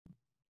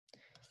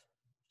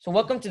So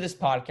welcome to this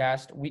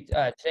podcast.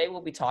 Today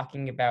we'll be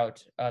talking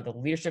about the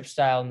leadership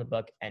style in the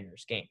book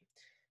Ender's Game.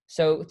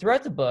 So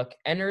throughout the book,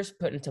 Ender is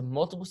put into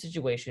multiple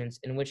situations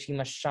in which he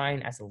must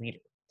shine as a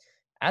leader.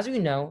 As we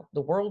know,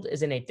 the world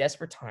is in a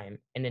desperate time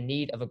and in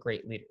need of a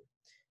great leader,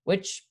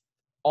 which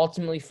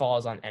ultimately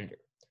falls on Ender.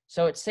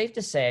 So it's safe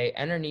to say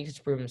Ender needs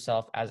to prove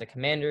himself as a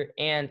commander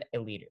and a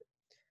leader.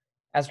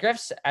 As Graf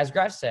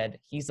said,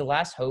 he's the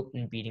last hope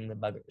in beating the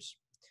buggers.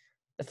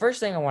 The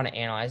first thing I want to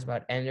analyze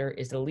about Ender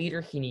is the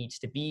leader he needs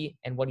to be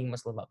and what he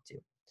must live up to.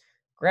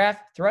 Graf,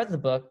 throughout the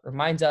book,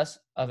 reminds us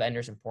of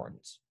Ender's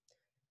importance.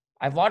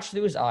 I've watched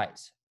through his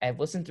eyes, I've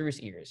listened through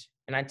his ears,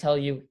 and I tell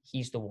you,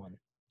 he's the one.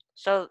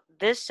 So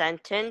this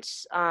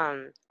sentence,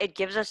 it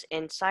gives us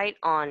insight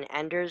on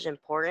Ender's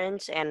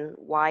importance and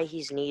why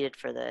he's needed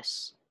for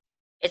this.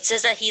 It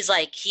says that he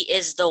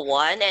is the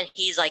one, and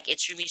he's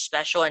extremely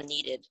special and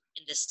needed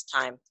in this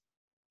time.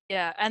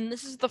 Yeah, and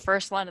this is the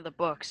first line of the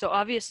book, so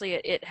obviously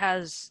it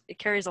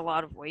carries a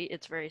lot of weight.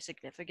 It's very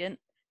significant,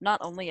 not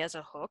only as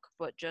a hook,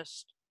 but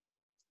just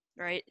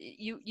right.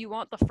 You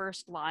want the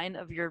first line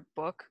of your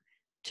book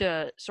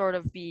to sort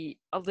of be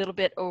a little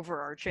bit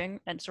overarching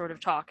and sort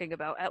of talking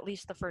about at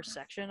least the first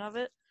section of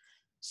it.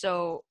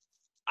 So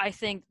I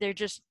think they're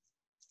just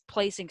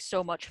placing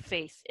so much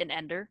faith in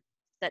Ender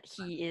that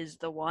he is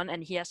the one,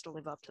 and he has to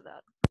live up to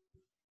that.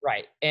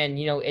 Right. And,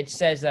 it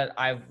says that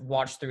I've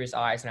watched through his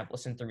eyes and I've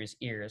listened through his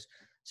ears.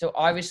 So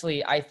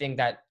obviously, I think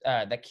that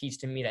that keys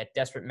to me that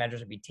desperate measures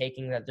would be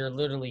taking, that they're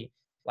literally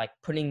like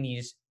putting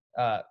these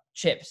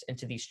chips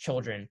into these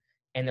children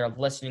and they're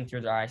listening through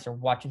their eyes, they're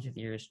watching through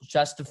their ears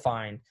just to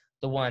find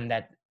the one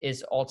that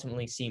is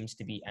ultimately seems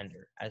to be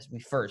Ender, as we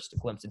first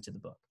glimpse into the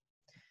book.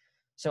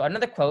 So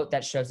another quote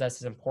that shows us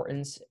his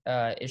importance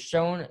is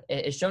shown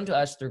to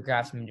us through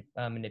Graf's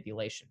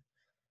manipulation.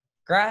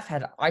 Graf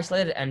had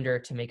isolated Ender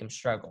to make him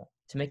struggle,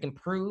 to make him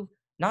prove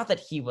not that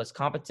he was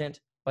competent,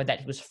 but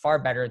that he was far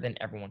better than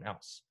everyone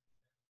else.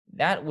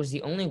 That was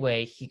the only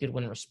way he could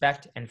win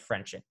respect and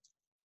friendship.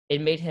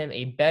 It made him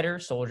a better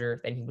soldier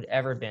than he would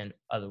ever been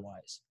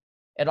otherwise.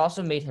 It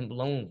also made him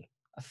lonely,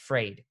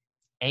 afraid,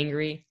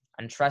 angry,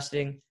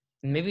 untrusting,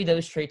 and maybe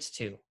those traits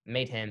too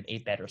made him a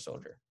better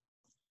soldier.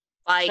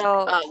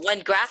 When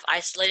Graf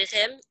isolated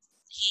him,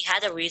 he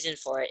had a reason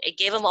for it. It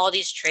gave him all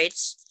these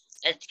traits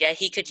that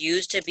he could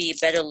use to be a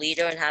better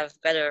leader and have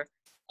better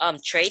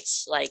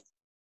traits, like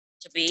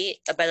to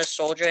be a better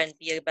soldier and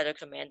be a better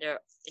commander,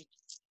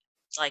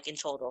 in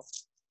total.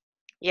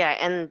 Yeah,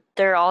 and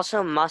there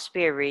also must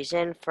be a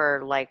reason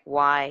for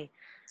why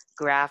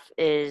Graf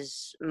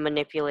is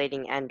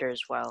manipulating Ender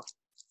as well.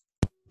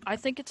 I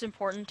think it's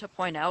important to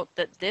point out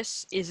that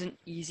this isn't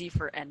easy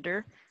for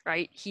Ender,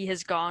 right? He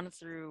has gone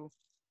through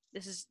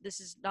this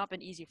has not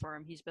been easy for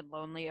him. He's been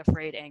lonely,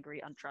 afraid,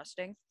 angry,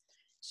 untrusting.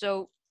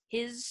 So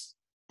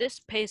this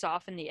pays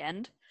off in the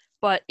end,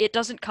 but it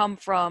doesn't come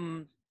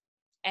from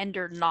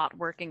Ender not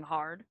working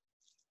hard,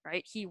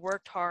 right? He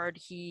worked hard.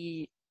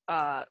 He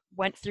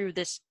went through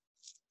these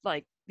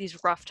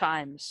rough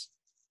times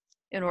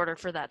in order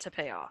for that to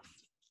pay off.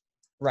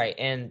 Right.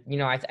 And,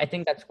 I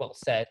think that's well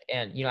said.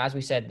 And, as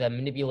we said, the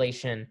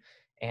manipulation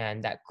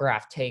and that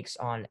Graf takes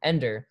on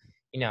Ender,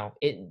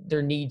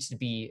 there needs to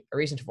be a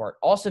reason for it.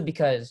 Also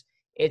because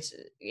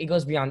it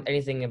goes beyond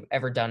anything I've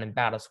ever done in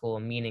battle school,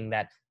 meaning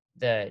that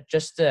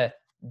just them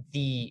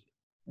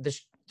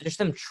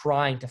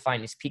trying to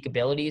find his peak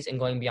abilities and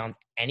going beyond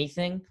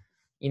anything,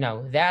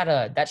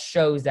 that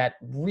shows that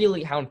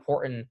really how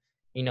important,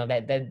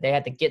 that they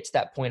had to get to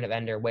that point of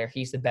Ender where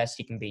he's the best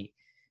he can be.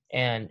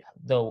 And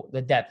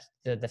the depth,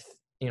 the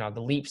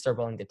leaps they're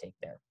willing to take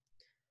there.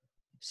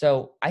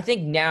 So I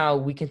think now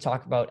we can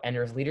talk about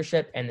Ender's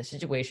leadership and the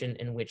situation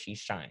in which he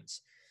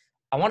shines.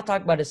 I want to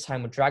talk about his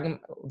time with Dragon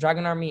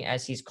Army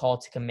as he's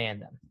called to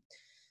command them.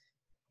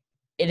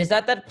 It is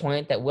at that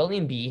point that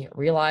William B.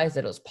 realized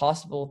that it was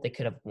possible they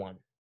could have won.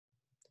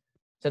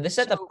 So this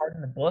is the part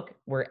in the book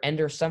where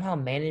Ender somehow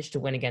managed to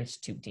win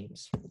against two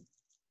teams.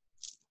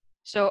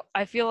 So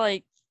I feel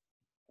like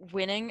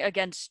winning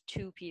against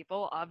two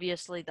people,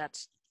 obviously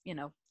that's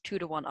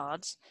 2-1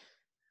 odds.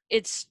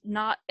 It's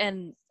not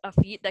a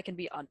feat that can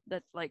be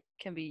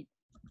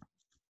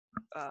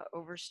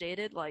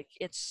overstated.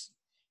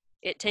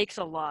 It takes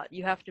a lot.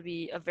 You have to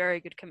be a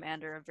very good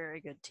commander, a very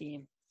good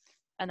team,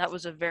 and that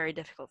was a very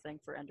difficult thing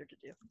for Ender to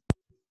do.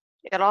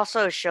 It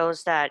also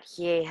shows that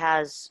he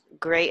has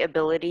great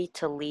ability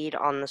to lead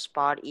on the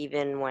spot,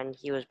 even when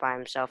he was by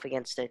himself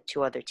against the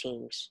two other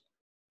teams.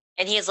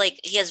 And he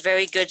has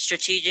very good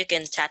strategic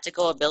and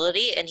tactical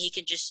ability, and he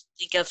can just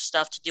think of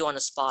stuff to do on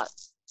the spot.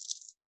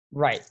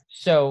 Right.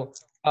 So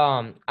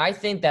I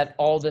think that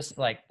all the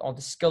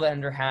skill that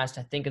Ender has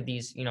to think of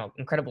these,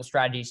 incredible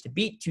strategies to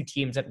beat two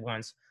teams at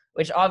once,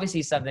 which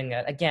obviously is something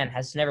that, again,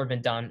 has never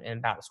been done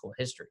in battle school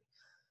history.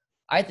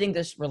 I think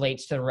this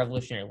relates to the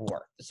Revolutionary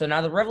War. So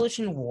now the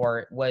Revolutionary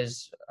War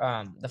was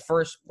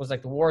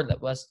the war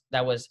that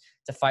was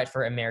to fight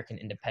for American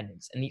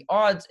independence, and the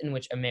odds in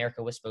which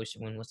America was supposed to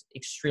win was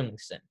extremely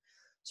slim.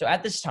 So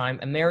at this time,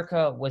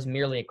 America was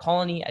merely a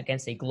colony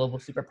against a global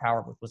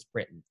superpower, which was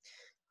Britain.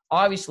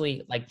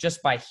 obviously, like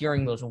just by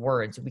hearing those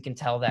words, we can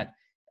tell that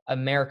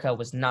America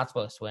was not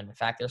supposed to win. In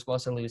fact, they're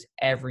supposed to lose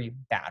every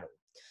battle.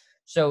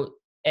 So,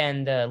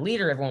 and the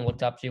leader everyone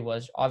looked up to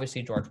was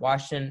obviously George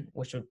Washington,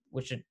 which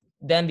would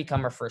then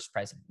become our first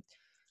president.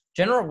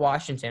 General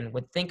Washington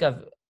would think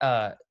of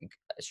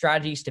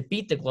strategies to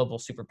beat the global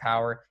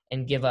superpower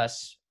and give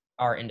us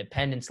our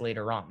independence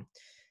later on.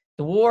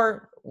 The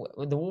war,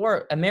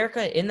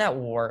 America in that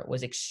war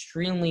was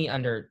extremely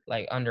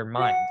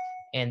undermined,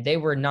 and they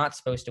were not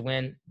supposed to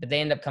win, but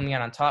they end up coming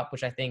out on top,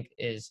 which I think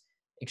is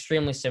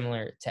extremely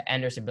similar to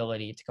Ender's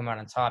ability to come out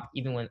on top,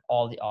 even when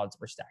all the odds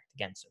were stacked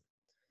against him.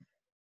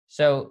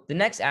 So the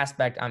next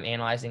aspect I'm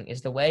analyzing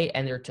is the way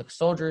Ender took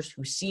soldiers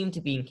who seemed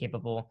to be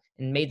incapable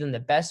and made them the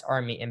best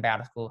army in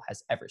battle school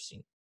has ever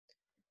seen.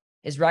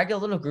 His ragged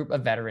little group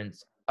of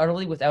veterans,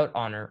 utterly without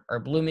honor, are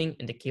blooming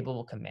into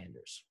capable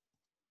commanders.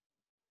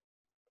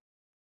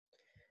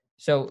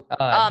 So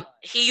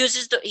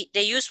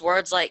they use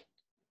words like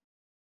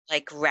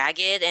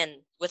ragged and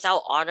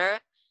without honor,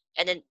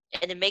 and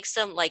it makes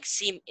them like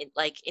seem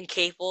like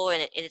incapable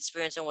and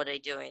inexperienced in what they're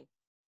doing.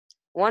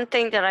 One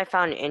thing that I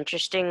found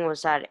interesting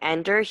was that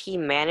Ender, he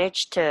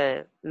managed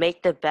to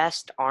make the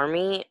best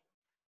army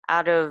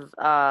out of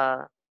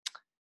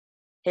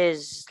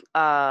his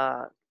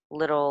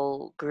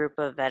little group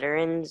of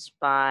veterans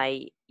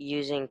by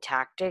using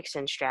tactics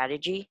and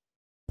strategy.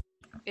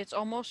 It's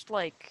almost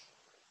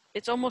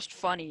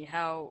funny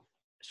how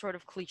sort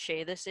of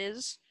cliche this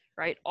is,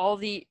 right? All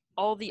the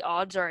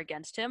odds are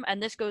against him,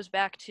 and this goes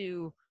back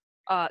to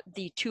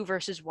the 2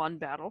 versus 1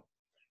 battle,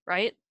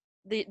 right?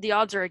 The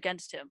odds are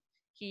against him.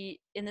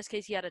 In this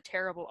case, he had a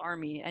terrible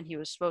army, and he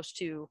was supposed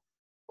to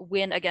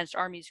win against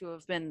armies who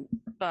have been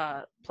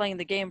playing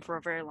the game for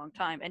a very long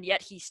time, and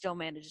yet he still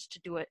manages to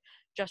do it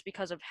just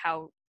because of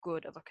how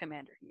good of a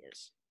commander he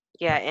is.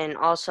 Yeah, and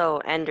also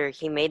Ender,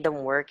 he made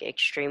them work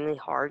extremely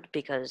hard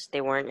because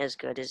they weren't as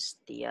good as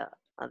the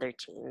other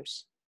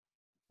teams.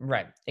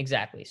 Right,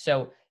 exactly.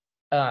 So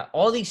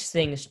all these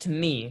things to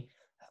me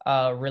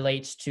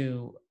relates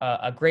to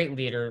a great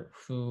leader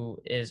who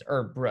is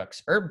Herb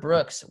Brooks. Herb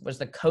Brooks was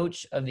the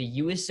coach of the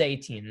USA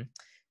team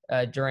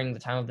during the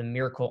time of the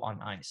Miracle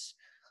on Ice.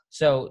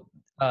 So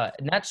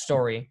in that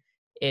story,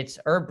 it's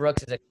Herb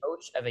Brooks as a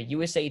coach of a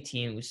USA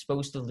team who's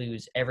supposed to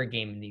lose every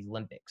game in the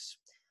Olympics.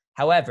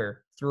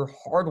 However, through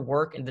hard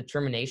work and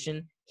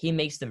determination, he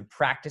makes them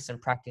practice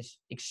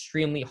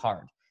extremely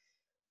hard.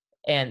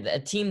 And a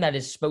team that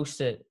is supposed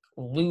to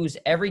lose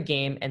every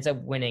game ends up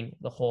winning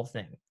the whole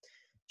thing.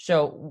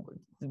 So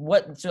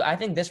I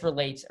think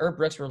Herb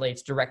Brooks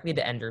relates directly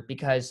to Ender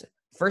because,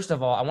 first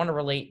of all, I want to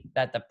relate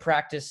that the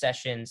practice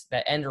sessions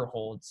that Ender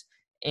holds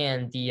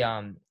and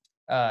the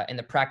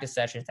practice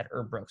sessions that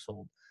Herb Brooks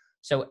hold.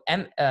 So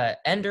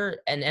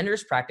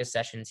Ender's practice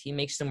sessions, he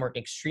makes them work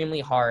extremely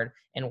hard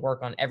and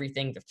work on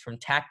everything from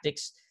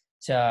tactics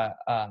to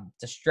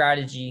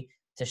strategy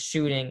to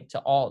shooting to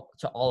all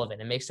of it.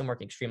 It makes them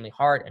work extremely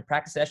hard in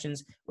practice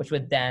sessions, which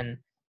would then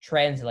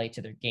translate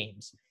to their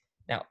games.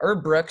 Now,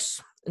 Herb Brooks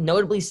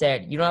notably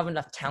said, "You don't have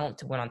enough talent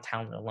to win on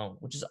talent alone,"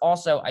 which is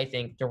also, I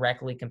think,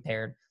 directly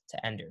compared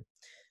to Ender.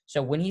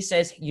 So when he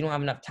says you don't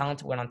have enough talent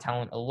to win on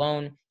talent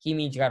alone, he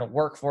means you got to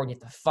work for it, you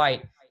have to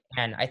fight.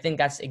 And I think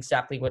that's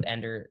exactly what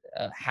Ender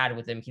had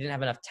with him. He didn't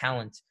have enough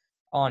talent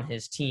on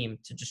his team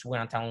to just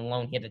win on talent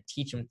alone. He had to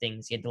teach them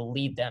things. He had to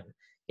lead them.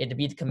 He had to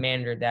be the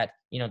commander that,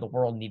 the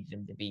world needed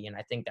him to be. And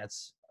I think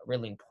that's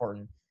really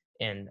important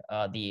in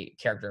the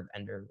character of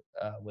Ender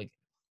Wiggin.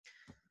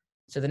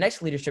 So the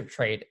next leadership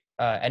trait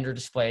Ender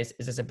displays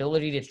is his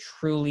ability to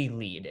truly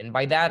lead. And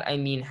by that, I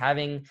mean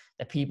having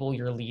the people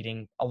you're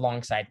leading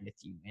alongside with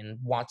you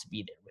and want to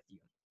be there with you.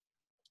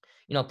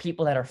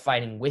 People that are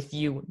fighting with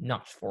you,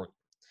 not for you.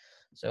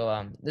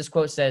 So this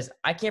quote says,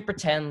 "I can't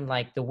pretend I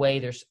like the way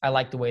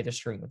they're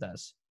screwing with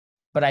us,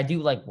 but I do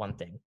like one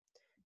thing,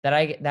 that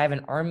I have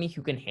an army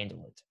who can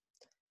handle it."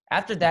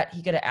 After that,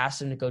 he could have asked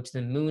them to go to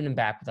the moon and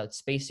back without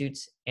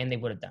spacesuits, and they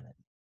would have done it.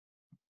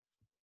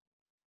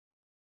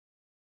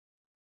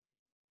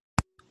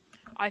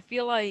 I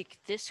feel like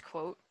this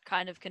quote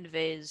kind of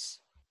conveys,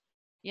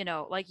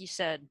 like you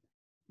said,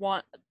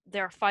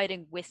 they're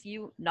fighting with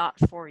you, not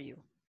for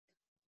you.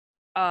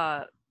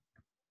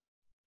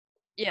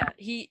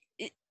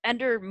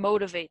 Ender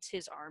motivates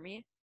his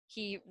army.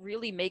 He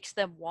really makes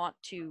them want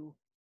to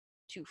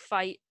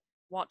fight,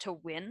 want to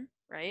win,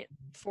 right?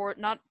 For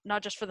not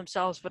just for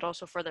themselves, but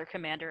also for their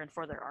commander and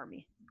for their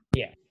army.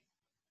 Yeah.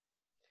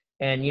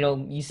 And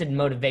you said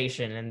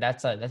motivation, and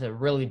that's a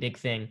really big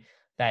thing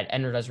that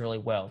Ender does really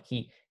well.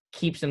 He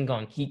keeps them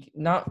going. He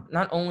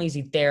not only is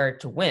he there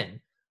to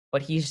win,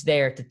 but he's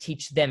there to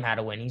teach them how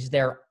to win. He's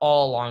there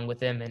all along with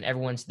them, and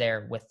everyone's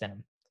there with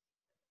them.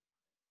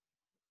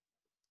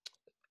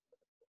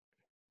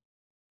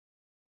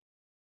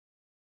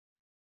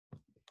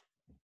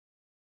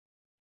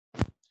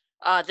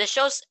 This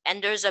shows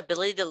Ender's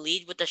ability to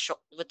lead with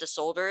the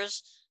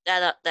soldiers.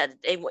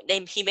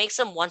 He makes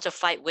them want to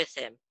fight with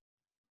him.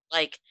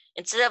 Like,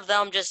 instead of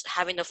them just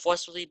having to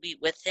forcefully be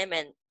with him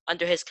and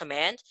under his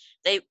command,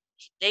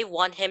 they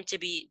want him to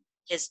be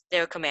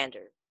their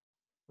commander.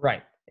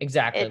 Right.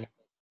 Exactly. It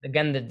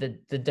Again,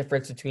 the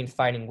difference between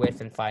fighting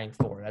with and fighting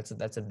for.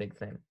 That's a big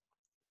thing.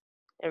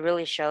 it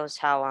really shows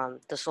how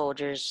the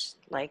soldiers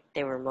like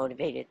they were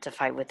motivated to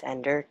fight with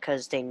Ender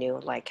because they knew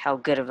like how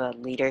good of a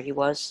leader he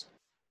was.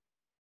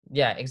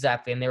 Yeah,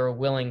 exactly. And they were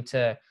willing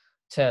to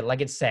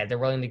like it said, they're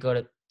willing to go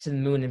to the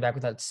moon and back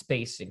without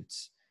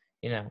spacesuits,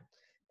 you know.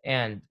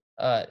 And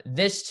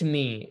this to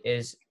me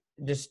is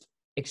just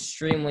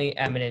extremely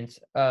eminent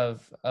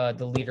of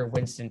the leader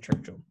Winston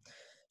Churchill.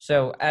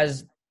 So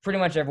as pretty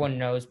much everyone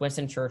knows,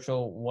 Winston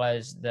Churchill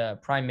was the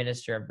prime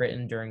minister of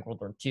Britain during World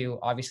War II.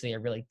 Obviously, a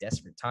really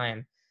desperate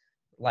time,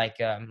 like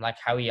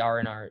how we are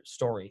in our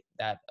story,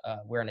 that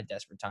we're in a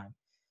desperate time.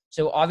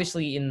 So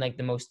obviously, in like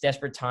the most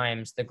desperate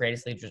times, the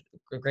greatest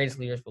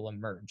leaders will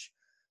emerge.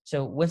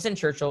 So Winston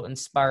Churchill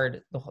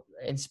inspired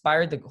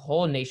the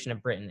whole nation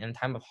of Britain in a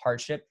time of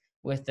hardship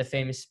with the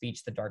famous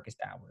speech, "The Darkest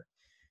Hour."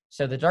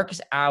 So the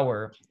darkest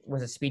hour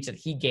was a speech that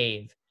he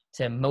gave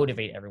to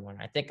motivate everyone.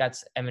 I think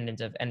that's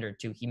eminent of Ender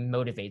too. He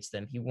motivates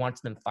them. He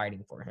wants them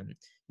fighting for him.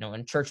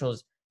 And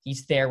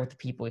he's there with the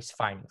people he's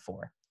fighting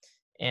for.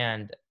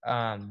 And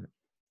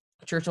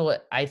Churchill,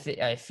 I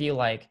feel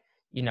like,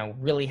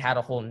 really had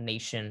a whole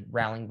nation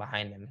rallying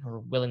behind him, who were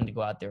willing to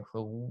go out there,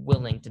 who were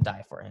willing to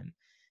die for him.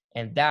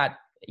 And that,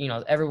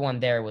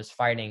 everyone there was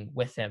fighting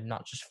with him,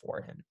 not just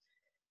for him.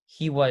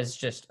 He was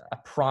just a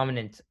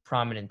prominent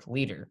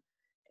leader,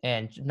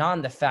 and not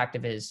in the fact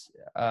of his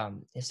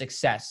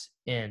success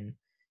in,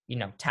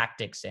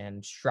 tactics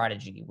and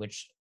strategy,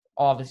 which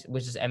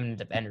is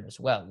eminent of Ender as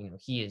well.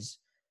 He is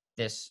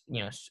this,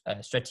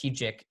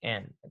 strategic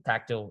and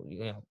tactile,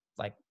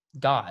 like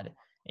God,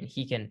 and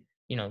he can,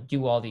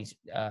 do all these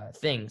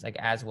things like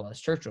as well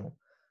as Churchill.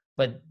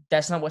 But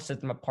that's not what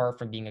sets them apart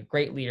from being a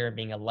great leader and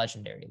being a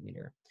legendary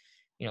leader.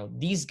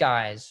 These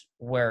guys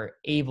were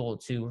able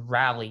to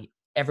rally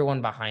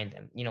everyone behind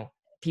them.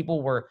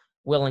 People were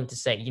willing to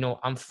say,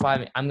 I'm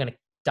fighting, I'm going to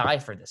die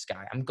for this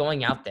guy. I'm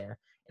going out there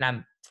and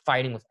I'm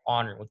fighting with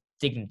honor, with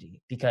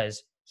dignity,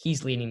 because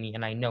he's leading me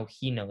and I know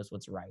he knows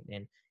what's right.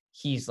 And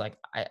he's like,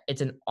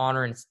 it's an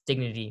honor and it's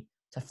dignity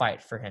to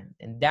fight for him.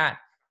 And that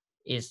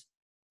is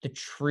the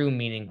true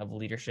meaning of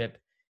leadership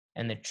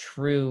and the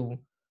true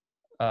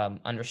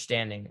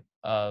understanding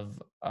of,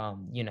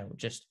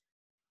 just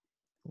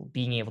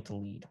being able to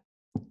lead.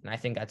 And I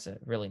think that's a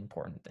really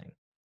important thing.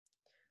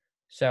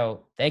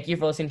 So thank you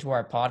for listening to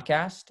our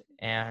podcast.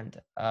 And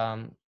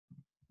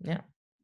yeah.